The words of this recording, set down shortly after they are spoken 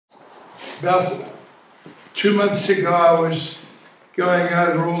About 2 months ago, I was going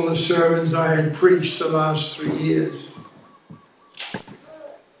over all the sermons I had preached the last 3 years.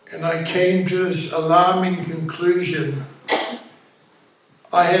 And I came to this alarming conclusion.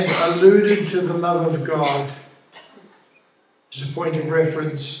 I had alluded to the love of God as a point of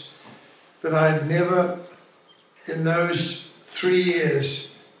reference, but I had never, in those 3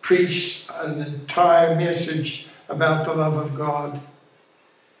 years, preached an entire message about the love of God.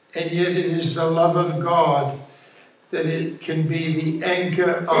 And yet it is the love of God that it can be the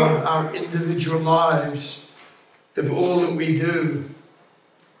anchor of our individual lives, of all that we do.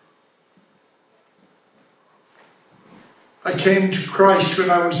 I came to Christ when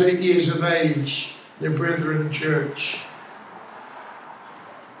I was 8 years of age, in the Brethren Church.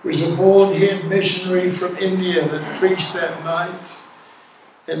 It was a bald-head missionary from India that preached that night,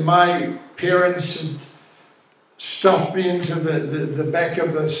 and my parents had stuffed me into the back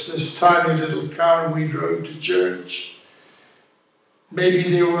of this tiny little car, and we drove to church.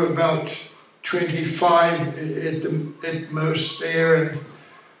 Maybe there were about 25 at most there,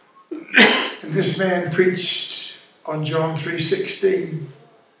 and this man preached on John 3:16.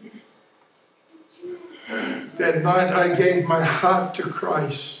 That night I gave my heart to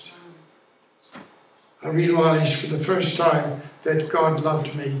Christ. I realized for the first time that God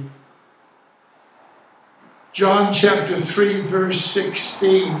loved me. John chapter 3 verse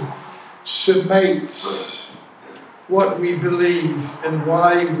 16 summates what we believe and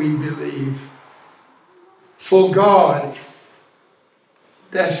why we believe. For God,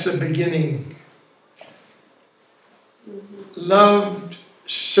 that's the beginning.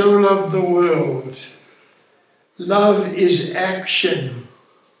 So loved the world. Love is action.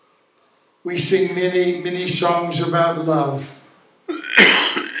 We sing many songs about love.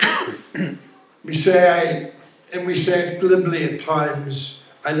 We say it glibly at times,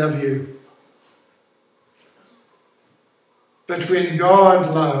 I love you. But when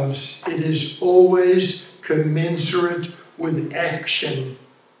God loves, it is always commensurate with action.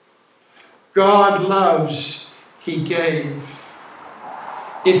 God loves, He gave.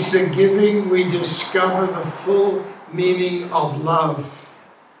 It's the giving we discover the full meaning of love.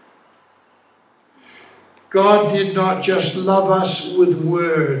 God did not just love us with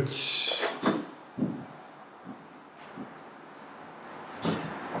words.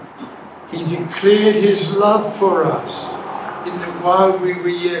 He declared His love for us in that while we were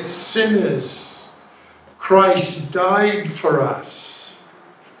yet sinners, Christ died for us.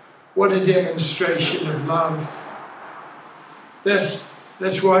 What a demonstration of love.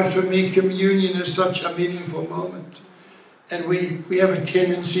 That's why for me communion is such a meaningful moment. And we have a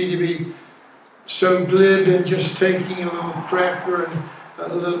tendency to be so glib in just taking a little cracker and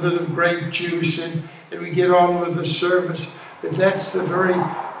a little bit of grape juice and we get on with the service. But that's the very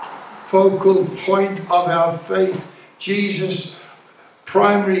focal point of our faith. Jesus'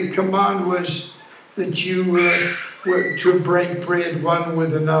 primary command was that you were to break bread one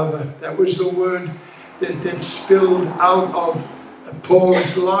with another. That was the word that spilled out of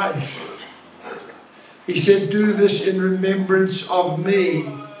Paul's life. He said, do this in remembrance of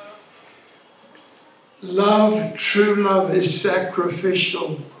me. Love, true love, is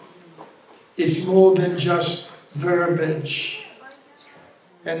sacrificial. It's more than just verbiage.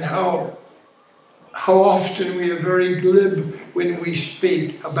 And how often we are very glib when we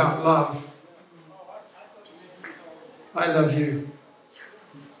speak about love. I love you.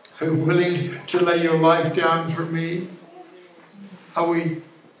 Are you willing to lay your life down for me? Are we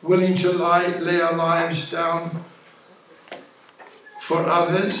willing to lay our lives down for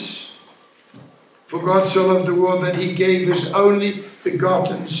others? For God so loved the world that He gave His only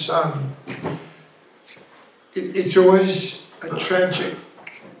begotten Son. It's always a tragic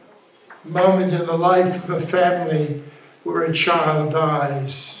moment in the life of a family where a child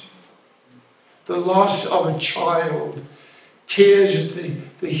dies. The loss of a child tears at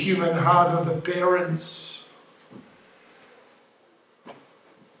the human heart of the parents.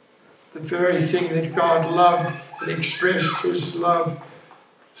 The very thing that God loved and expressed His love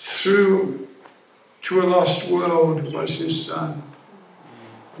through to a lost world was His Son.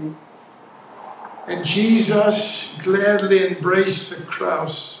 And Jesus gladly embraced the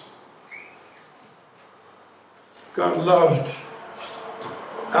cross. God loved.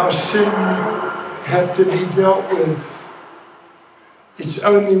 Our sin had to be dealt with. It's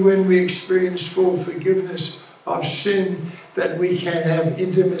only when we experience full forgiveness of sin that we can have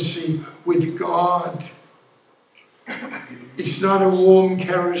intimacy with God. It's not a warm,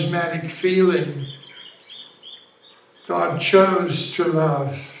 charismatic feeling. God chose to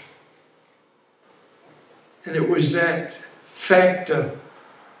love. And it was that factor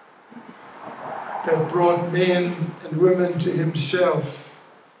that brought men and women to himself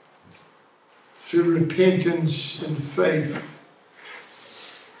through repentance and faith.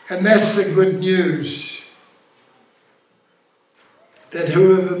 And that's the good news, that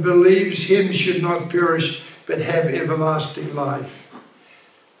whoever believes him should not perish but have everlasting life.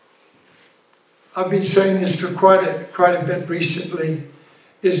 I've been saying this for quite a bit recently,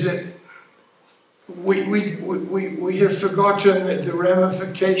 is that we have forgotten the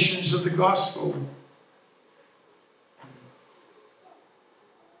ramifications of the gospel.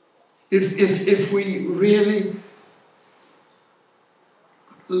 If we really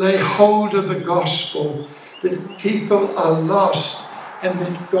lay hold of the gospel, that people are lost and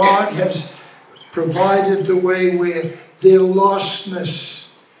that God has provided the way where their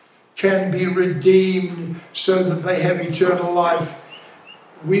lostness can be redeemed so that they have eternal life,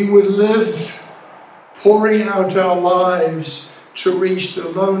 we would live pouring out our lives to reach the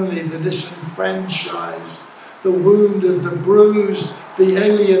lonely, the disenfranchised, the wounded, the bruised, the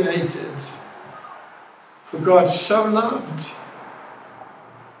alienated. For God so loved.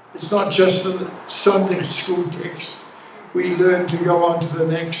 It's not just a Sunday school text we learn to go on to the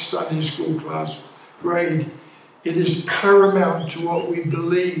next Sunday school class grade. It is paramount to what we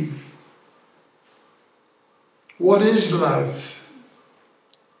believe. What is love?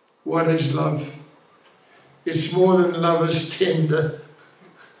 What is love? It's more than love is tender.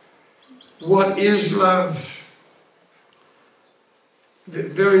 What is love?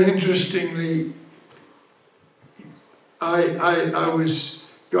 Very interestingly, I was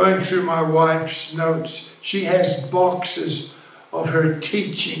going through my wife's notes. She has boxes of her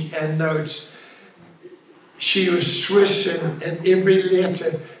teaching and notes. She was Swiss, and every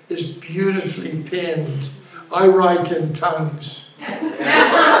letter is beautifully penned. I write in tongues.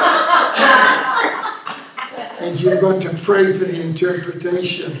 And you've got to pray for the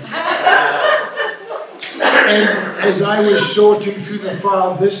interpretation. And as I was sorting through the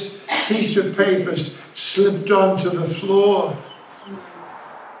file, this piece of paper slipped onto the floor.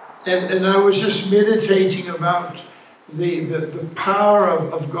 And I was just meditating about the power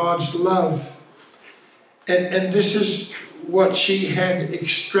of God's love. And this is what she had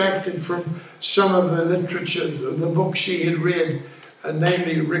extracted from some of the literature, the books she had read,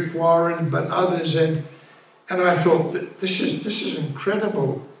 namely Rick Warren, but others. And I thought, this is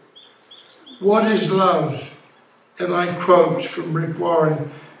incredible. What is love? And I quote from Rick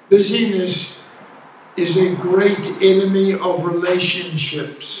Warren, busyness is a great enemy of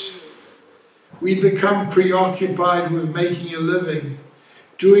relationships. We become preoccupied with making a living,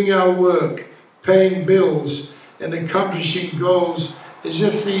 doing our work, paying bills, and accomplishing goals as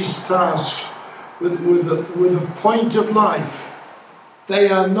if these tasks were the point of life. They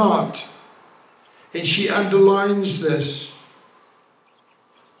are not. And she underlines this.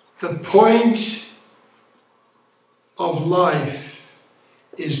 The point of life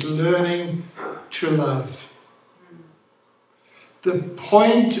is learning to love. The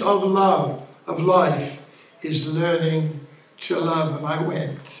point of life is learning to love. And I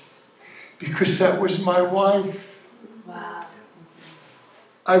went, because that was my wife. Wow.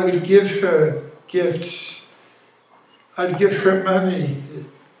 I would give her gifts. I'd give her money.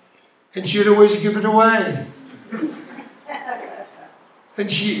 And she'd always give it away. And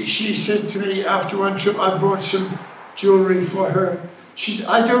she said to me after one trip, I brought some jewelry for her. She said,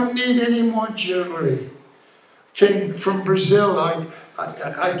 I don't need any more jewelry. Came from Brazil.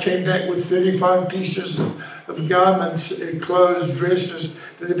 I came back with 35 pieces of garments, clothes, dresses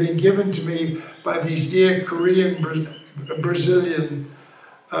that had been given to me by these dear Korean, Brazilian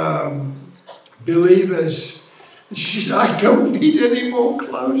believers. And she said, I don't need any more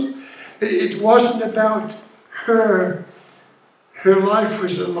clothes. It wasn't about her. Her life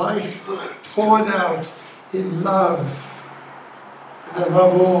was a life poured out in love. And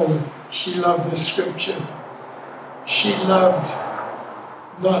above all, she loved the scripture. She loved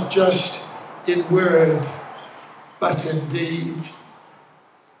not just in word, but in deed.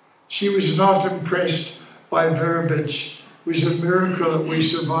 She was not impressed by verbiage. It was a miracle that we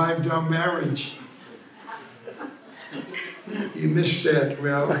survived our marriage. You missed that,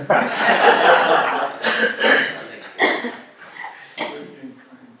 well.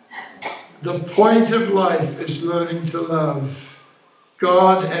 The point of life is learning to love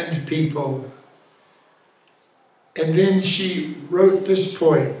God and people. And then she wrote this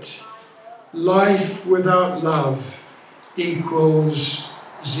point: life without love equals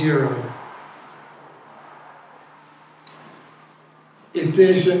zero. If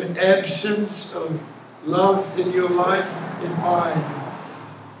there's an absence of love in your life, in mine,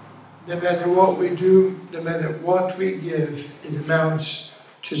 no matter what we do, no matter what we give, it amounts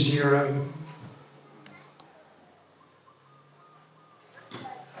to zero.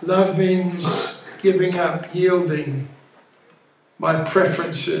 Love means giving up, yielding my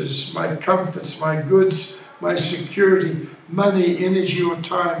preferences, my comforts, my goods, my security, money, energy, or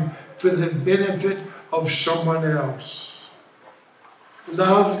time for the benefit of someone else.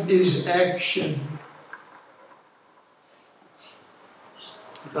 Love is action.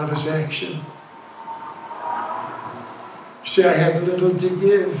 Love is action. See, I have little to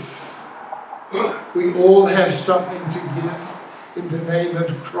give. We all have something to give in the name of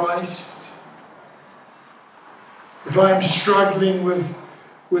Christ. If I'm struggling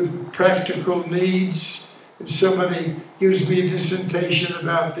with practical needs and somebody gives me a dissertation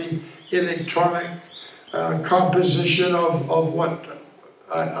about the electronic composition of what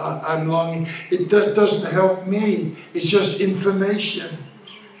I'm longing, it doesn't help me. It's just information.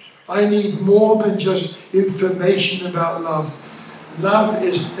 I need more than just information about love. Love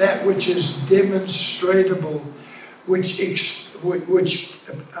is that which is demonstratable, which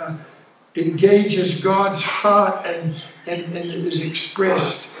engages God's heart and is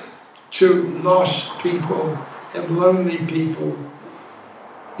expressed to lost people and lonely people.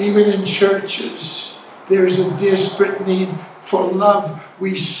 Even in churches, there is a desperate need for love.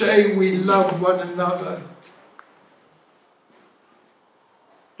 We say we love one another.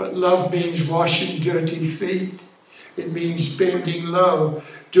 But love means washing dirty feet. It means bending low,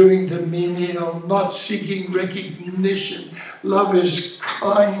 doing the menial, not seeking recognition. Love is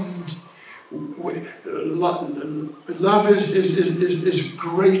kind. Love is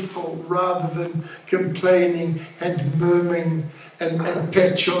grateful rather than complaining and murmuring and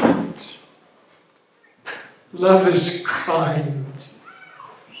petulant. Love is kind.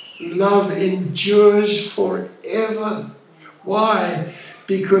 Love endures forever. Why?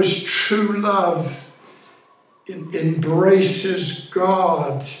 Because true love embraces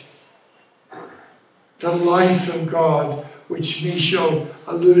God, the life of God, which Michel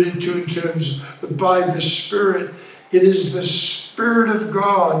alluded to in terms of by the Spirit. It is the Spirit of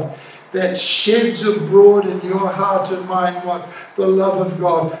God that sheds abroad in your heart and mind what? The love of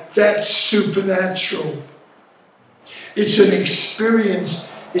God. That's supernatural. It's an experience.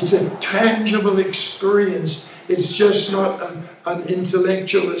 It's a tangible experience. It's just not an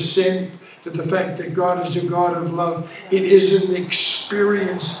intellectual assent to the fact that God is a God of love. It is an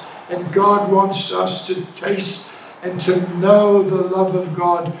experience, and God wants us to taste and to know the love of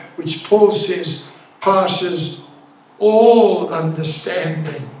God, which Paul says passes all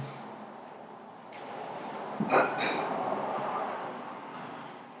understanding.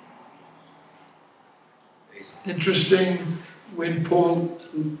 Interesting when Paul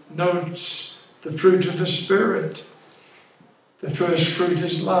notes the fruit of the Spirit. The first fruit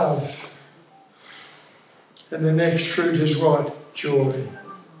is love. And the next fruit is what? Joy.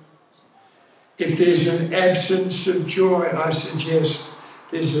 If there's an absence of joy, I suggest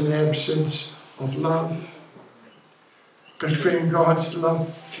there's an absence of love. But when God's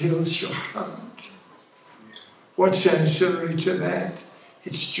love fills your heart, what's ancillary to that?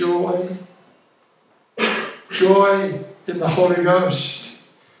 It's joy. Joy in the Holy Ghost.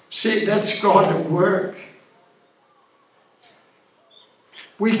 See, that's God at work.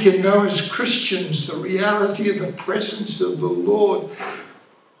 We can know as Christians the reality of the presence of the Lord.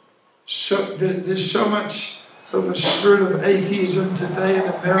 So there's so much of a spirit of atheism today in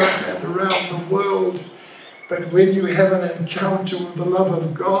America and around the world. But when you have an encounter with the love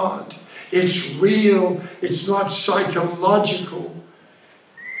of God, it's real, it's not psychological.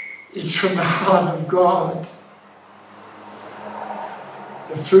 It's from the heart of God.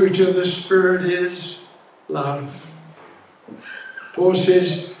 The fruit of the Spirit is love. Paul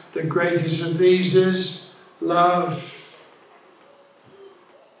says the greatest of these is love.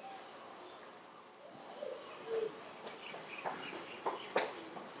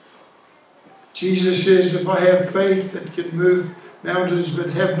 Jesus says, if I have faith that can move mountains but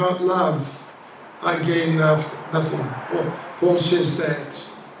have not love, I gain nothing. Paul says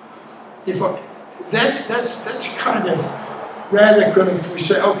that. That's kind of radical if we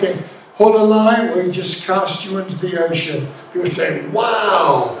say, okay, hold a line, we just cast you into the ocean. People say,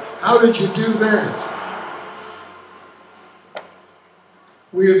 wow, how did you do that?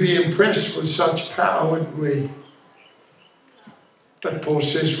 We would be impressed with such power, wouldn't we? But Paul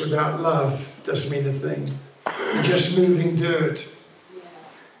says without love doesn't mean a thing. You're just moving dirt.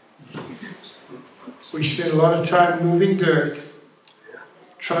 We spend a lot of time moving dirt,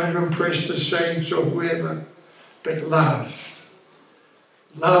 trying to impress the saints or whoever. But love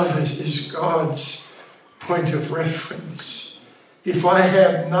is God's point of reference. If I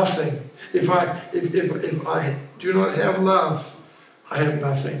have nothing, if I do not have love, I have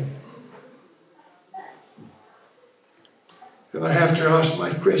nothing. The But I have to ask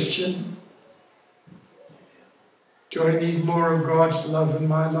my question, do I need more of God's love in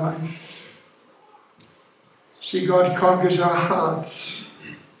my life? See, God conquers our hearts.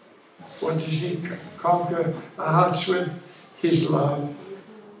 What does He conquer our hearts with? His love.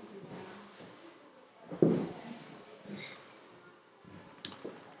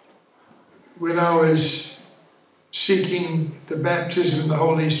 When I was seeking the baptism of the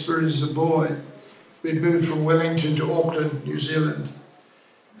Holy Spirit as a boy, we'd moved from Wellington to Auckland, New Zealand.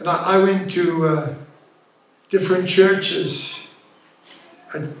 And I went to different churches.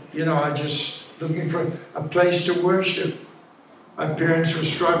 I just looking for a place to worship. My parents were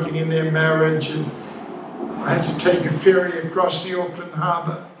struggling in their marriage, and I had to take a ferry across the Auckland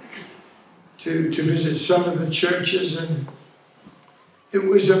harbour to visit some of the churches, and it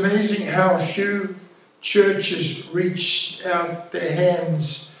was amazing how few churches reached out their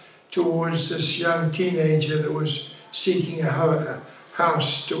hands towards this young teenager that was seeking a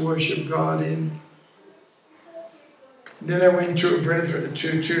house to worship God in. And then I went to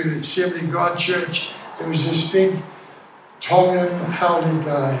the Assembly of God Church. There was this big Tongan Haole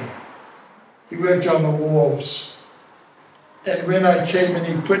guy. He worked on the wharves. And when I came in,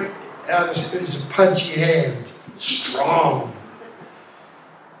 he put out his pudgy hand, strong.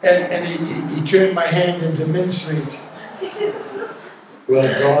 And he turned my hand into mincemeat.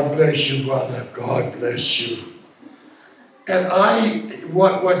 Well, God bless you, brother. God bless you. And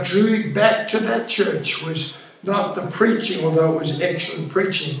what drew me back to that church was not the preaching, although it was excellent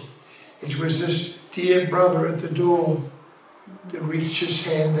preaching. It was this dear brother at the door that reached his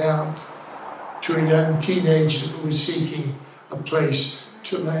hand out to a young teenager who was seeking a place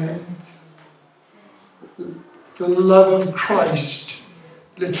to land. The love of Christ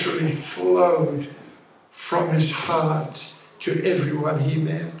literally flowed from his heart to everyone he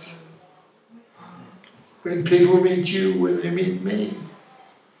met. When people meet you, when they meet me,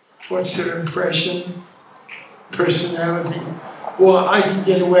 what's their impression? Personality. Well, I can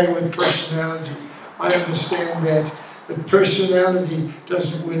get away with personality. I understand that. But personality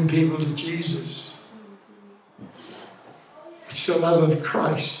doesn't win people to Jesus. It's the love of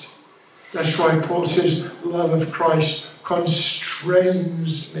Christ. That's why Paul says, love of Christ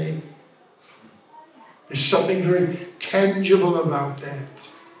constrains me. There's something very tangible about that.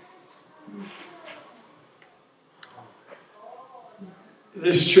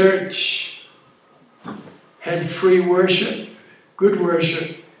 This church had free worship, good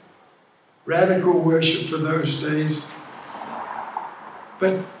worship, radical worship for those days.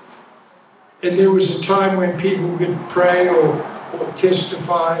 And there was a time when people could pray or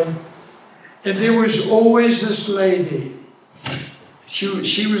testify. And there was always this lady. She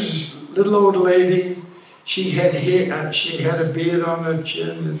was this little old lady. She had hair, she had a beard on her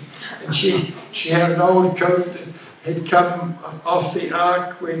chin, and she had an old coat that had come off the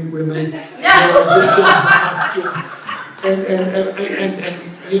ark when they disembarked.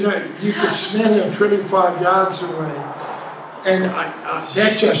 And you know, you could smell her 25 yards away. And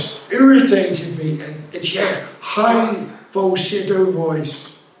that just irritated me. And she had a high falsetto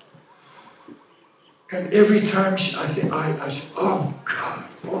voice. And every time I said, oh God,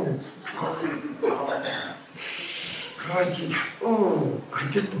 oh God, God, I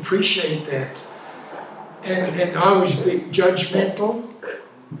didn't appreciate that. And I was big judgmental.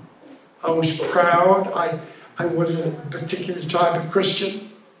 I was proud. I wanted a particular type of Christian.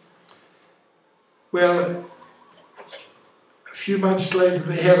 Well, a few months later,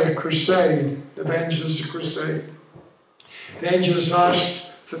 they had a crusade, evangelistic crusade. Evangelists asked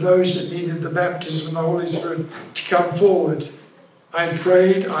for those that needed the baptism of the Holy Spirit to come forward. I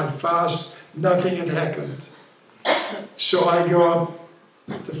prayed, I fasted, nothing had happened. So I go up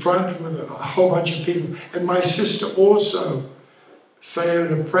the front with a whole bunch of people. And my sister also,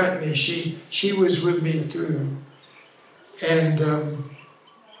 Fiona Pratney, she was with me too. And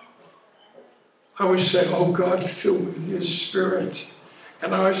I was saying, oh God, fill me with your Spirit.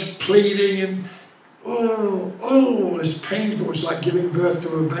 And I was pleading, and it was painful. It was like giving birth to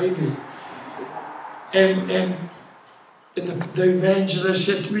a baby. And the evangelist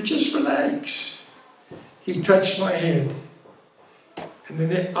said to me, just relax. He touched my head. And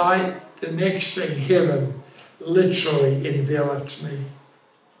the next thing, heaven literally enveloped me.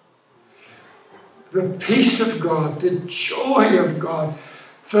 The peace of God, the joy of God,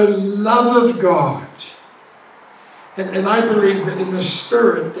 the love of God. And I believe that in the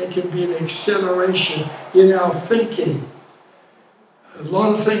Spirit there can be an acceleration in our thinking. A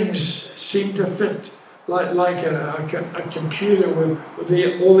lot of things seem to fit like a computer with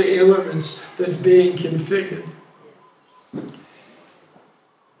all the elements that are being configured.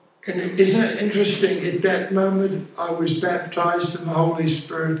 And isn't it interesting, at that moment I was baptized in the Holy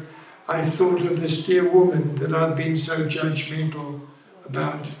Spirit, I thought of this dear woman that I'd been so judgmental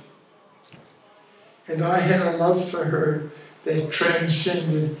about. And I had a love for her that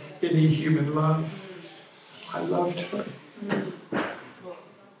transcended any human love. I loved her.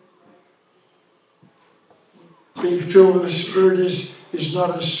 Being filled with the Spirit is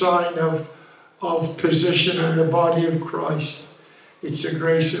not a sign of position in the body of Christ. It's a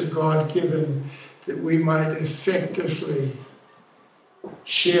grace of God given that we might effectively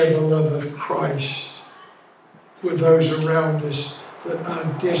share the love of Christ with those around us that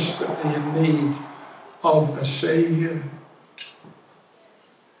are desperately in need of a Saviour.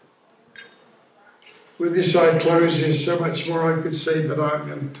 With this I close. There's so much more I could say, but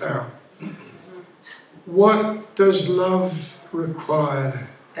I'm empowered. What does love require?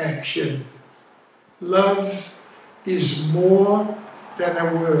 Action. Love is more than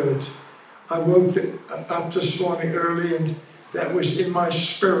a word. I woke up this morning early and that was in my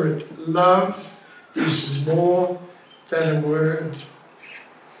spirit. Love is more than a word.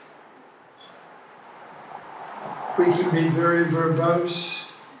 We can be very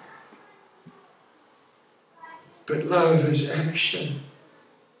verbose, but love is action.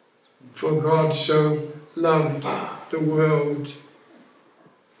 For God so loved the world.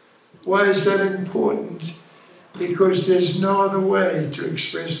 Why is that important? Because there's no other way to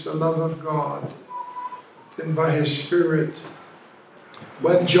express the love of God than by His Spirit.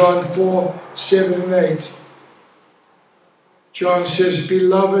 1 John 4:7 and 8. John says,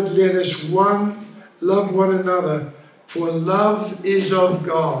 "Beloved, let us love one another, for love is of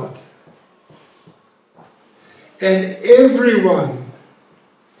God. And everyone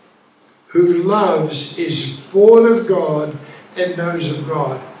who loves is born of God and knows of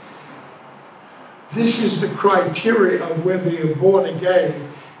God." This is the criteria of whether you're born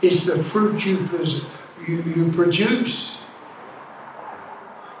again. It's the fruit you produce.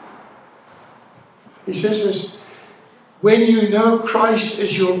 He says this, when you know Christ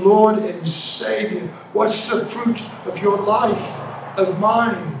as your Lord and Savior, what's the fruit of your life, of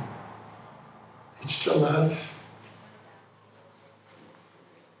mine? It's to love.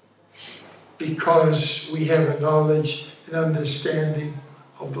 Because we have a knowledge and understanding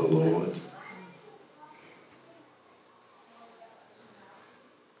of the Lord.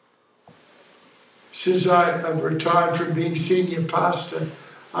 Since I've retired from being senior pastor,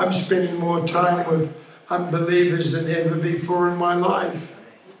 I'm spending more time with unbelievers than ever before in my life.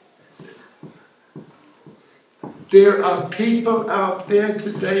 There are people out there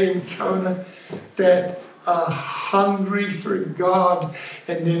today in Kona that are hungry for God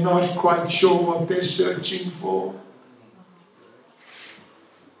and they're not quite sure what they're searching for.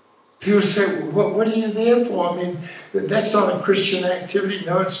 People say, well, what are you there for? I mean, that's not a Christian activity.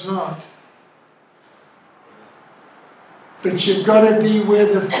 No, it's not. But you've got to be where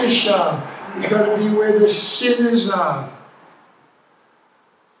the fish are. You've got to be where the sinners are.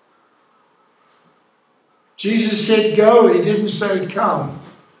 Jesus said go. He didn't say come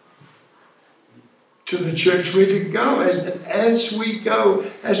to the church. We're to go. As we go,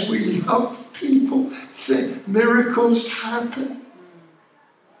 as we love people, miracles happen.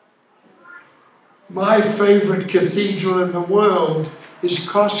 My favorite cathedral in the world is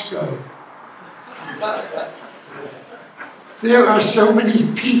Costco. There are so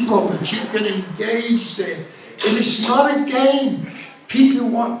many people that you can engage there. And it's not a game. People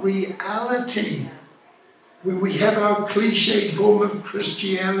want reality. We have our cliched form of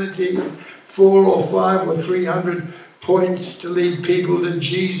Christianity, 4 or 5 or 300 points to lead people to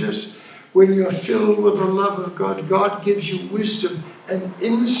Jesus. When you're filled with the love of God, God gives you wisdom and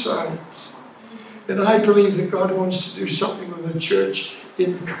insight. And I believe that God wants to do something with the church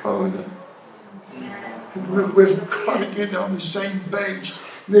in Kona. And we've got to get on the same page.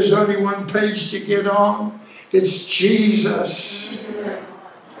 And there's only one page to get on. It's Jesus.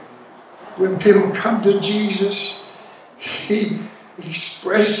 When people come to Jesus, He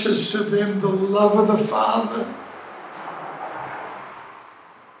expresses to them the love of the Father.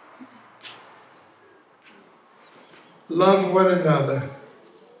 Love one another.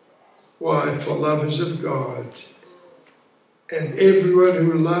 Why? For love is of God. And everyone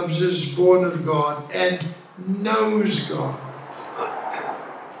who loves is born of God and knows God.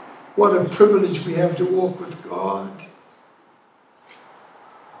 What a privilege we have to walk with God.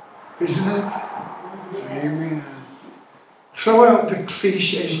 Isn't it? Amen. Throw out the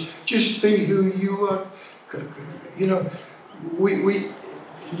cliches. Just be who you are. You know,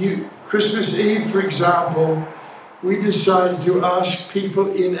 Christmas Eve, for example, we decided to ask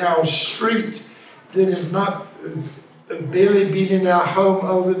people in our street that have not barely been in our home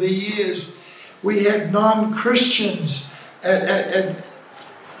over the years. We had non-Christians at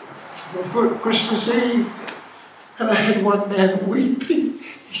Christmas Eve. And I had one man weeping.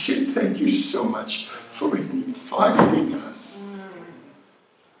 He said, "Thank you so much for inviting us."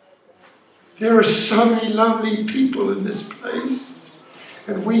 There are so many lonely people in this place.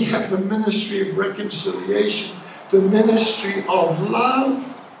 And we have the ministry of reconciliation, the ministry of love.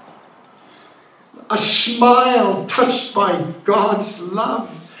 A smile touched by God's love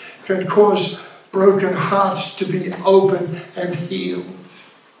can cause broken hearts to be open and healed.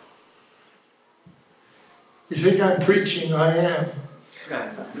 You think I'm preaching? I am.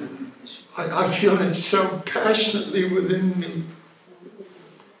 I feel it so passionately within me.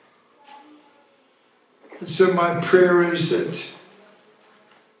 And so my prayer is that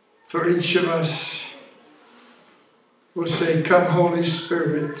for each of us, we'll say, "Come, Holy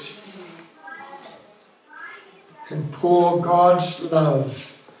Spirit, and pour God's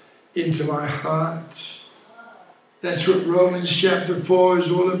love into my heart." That's what Romans chapter 4 is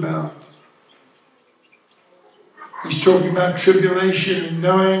all about. He's talking about tribulation and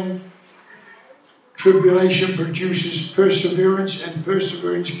knowing tribulation produces perseverance, and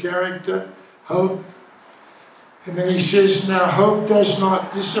perseverance character, hope. And then he says, "Now hope does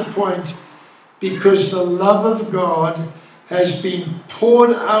not disappoint, because the love of God has been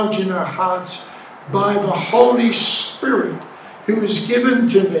poured out in our hearts by the Holy Spirit who is given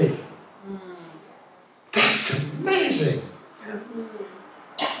to me." That's amazing.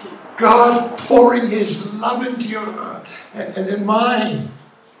 God pouring His love into your heart and in mine.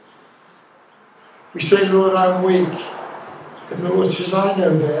 We say, "Lord, I'm weak." And the Lord says, "I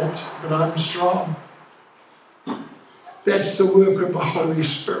know that, but I'm strong." That's the work of the Holy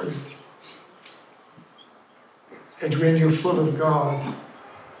Spirit. And when you're full of God,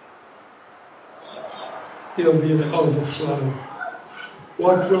 there'll be an overflow.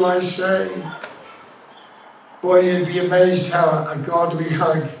 What will I say? Boy, you'd be amazed how a godly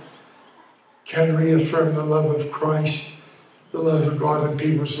hug can reaffirm the love of Christ, the love of God in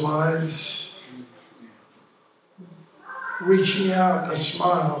people's lives. Reaching out, a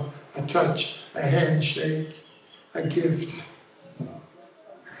smile, a touch, a handshake, a gift.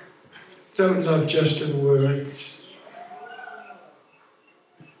 Don't love just in words.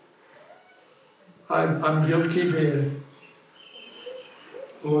 I'm guilty there.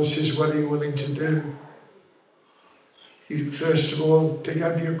 The Lord says, "What are you willing to do?" You first of all pick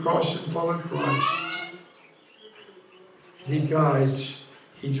up your cross and follow Christ. He guides,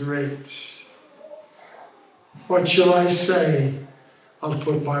 He directs. What shall I say? I'll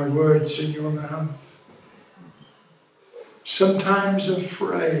put my words in your mouth. Sometimes a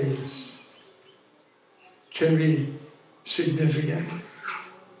phrase can be significant.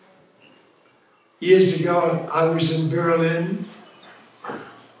 Years ago, I was in Berlin.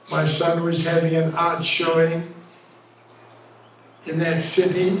 My son was having an art showing in that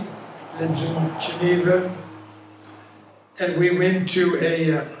city, lives in Geneva. And we went to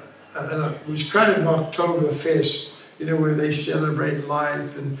it was kind of an Oktoberfest, you know, where they celebrate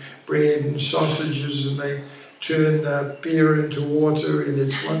life and bread and sausages, and they turn beer into water, and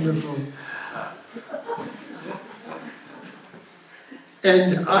it's wonderful.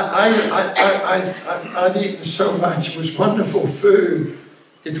 And I'd eaten so much. It was wonderful food.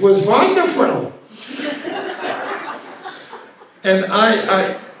 It was wonderful. And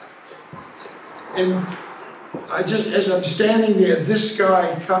I just, as I'm standing there, this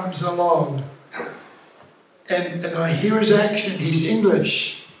guy comes along, and I hear his accent. He's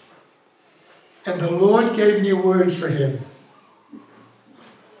English. And the Lord gave me a word for him.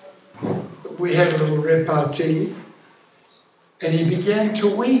 We had a little repartee, and he began to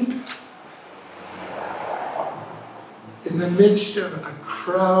weep in the midst of a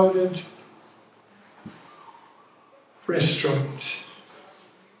crowded restaurant.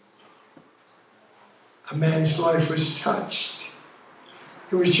 A man's life was touched.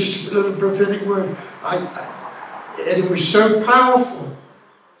 It was just a little prophetic word. And it was so powerful.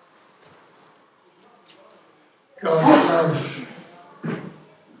 God's love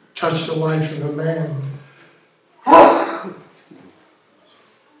touched the life of a man.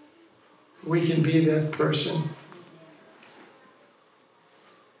 We can be that person.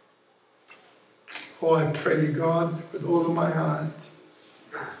 Oh, I pray to God with all of my heart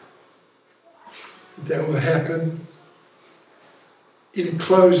that will happen. In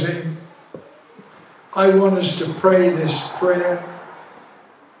closing, I want us to pray this prayer.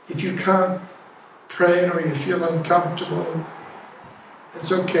 If you can't pray it or you feel uncomfortable,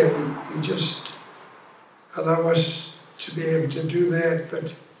 it's okay. You just allow us to be able to do that.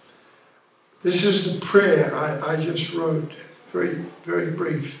 But This is the prayer I just wrote, very, very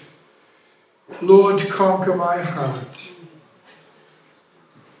brief. Lord, conquer my heart.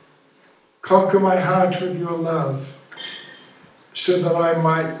 Conquer my heart with your love, so that I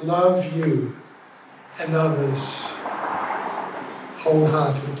might love you and others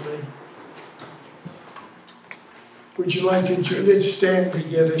wholeheartedly. Would you like to, let's stand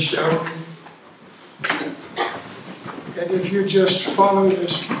together, shall we? And if you just follow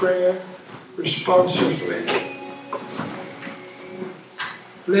this prayer responsively,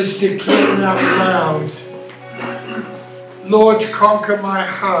 let's declare it out loud. Lord, conquer my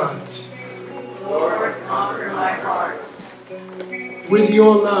heart. Lord, conquer my heart. With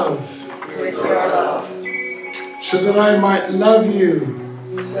your love. With your love. So that I might love you.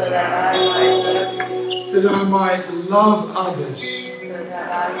 So that I might love you. That I might love others. So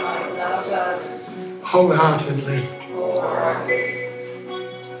that I might love others. Wholeheartedly. Wholeheartedly.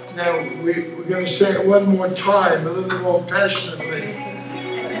 Now, we're going to say it one more time, a little more passionately.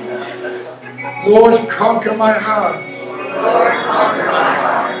 Lord, conquer my heart. Lord, conquer my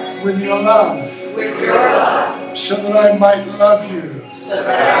heart. With your love. With your love. So that I might love you. So that I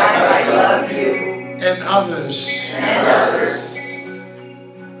might love you. And others. And others.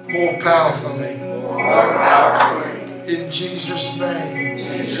 More powerfully. More powerfully. In Jesus' name.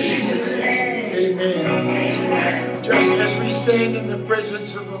 In Jesus' name. Amen. Amen. Just as we stand in the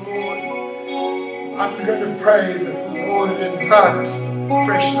presence of the Lord, I'm going to pray that the Lord impart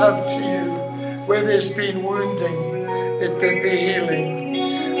fresh love to you. Where there's been wounding, let there be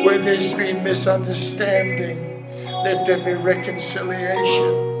healing. Where there's been misunderstanding, let there be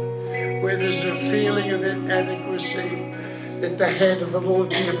reconciliation. Where there's a feeling of inadequacy, let the hand of the Lord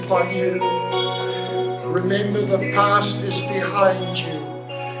be upon you. Remember, the past is behind you.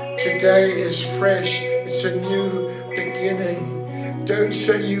 Today is fresh. It's a new beginning. Don't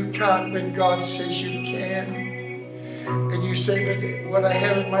say you can't when God says you can. And you say, but what I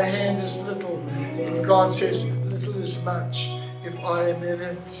have in my hand is little. And God says, little is much if I am in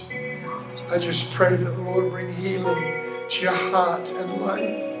it. I just pray that the Lord bring healing to your heart and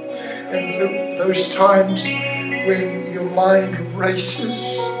life. And those times when your mind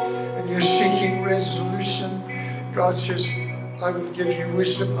races and you're seeking resolution, God says, I will give you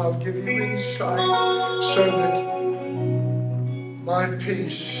wisdom, I'll give you insight, so that my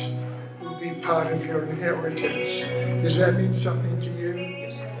peace will be part of your inheritance. Does that mean something to you?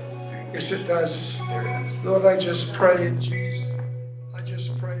 Yes, it does. Yes, it does. Lord, I just pray in Jesus. I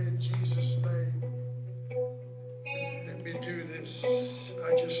just pray in Jesus' name. Let me do this.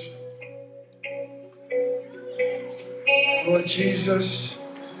 Lord Jesus,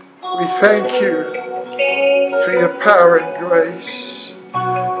 we thank you for your power and grace.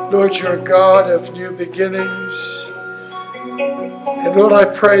 Lord, you're a God of new beginnings. And Lord, I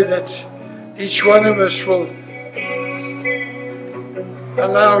pray that each one of us will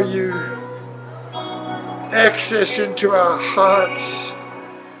allow you access into our hearts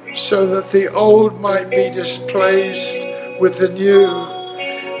so that the old might be displaced with the new,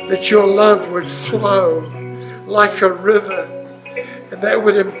 that your love would flow like a river, and that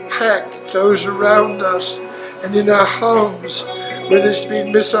would impact those around us and in our homes where there's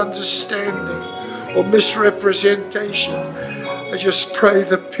been misunderstanding or misrepresentation. I just pray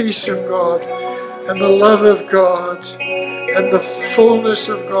the peace of God and the love of God and the fullness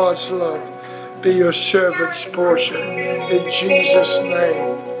of God's love be your servant's portion in Jesus'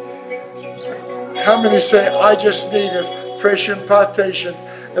 name. How many say, I just need a fresh impartation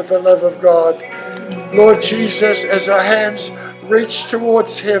of the love of God? Lord Jesus, as our hands reach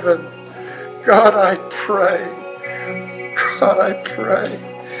towards heaven, God, I pray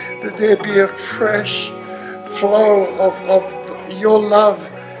that there be a fresh flow of your love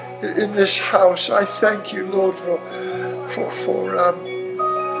in this house. I thank you, Lord, for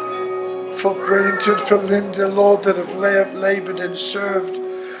Brenton, for Linda, Lord, that have labored and served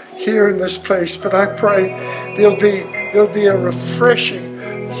here in this place. But I pray there'll be a refreshing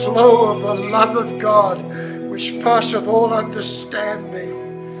flow of the love of God which passeth all understanding,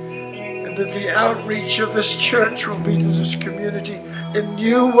 and that the outreach of this church will be to this community in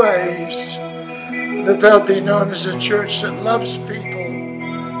new ways, and that they'll be known as a church that loves people,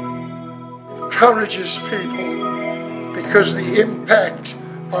 encourages people, because the impact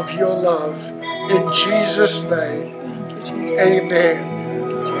of your love. In Jesus' name, amen.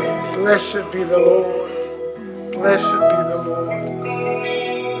 Blessed be the Lord. Blessed be the Lord.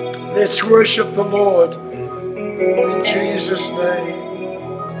 Let's worship the Lord in Jesus' name.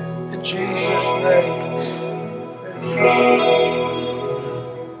 In Jesus' name.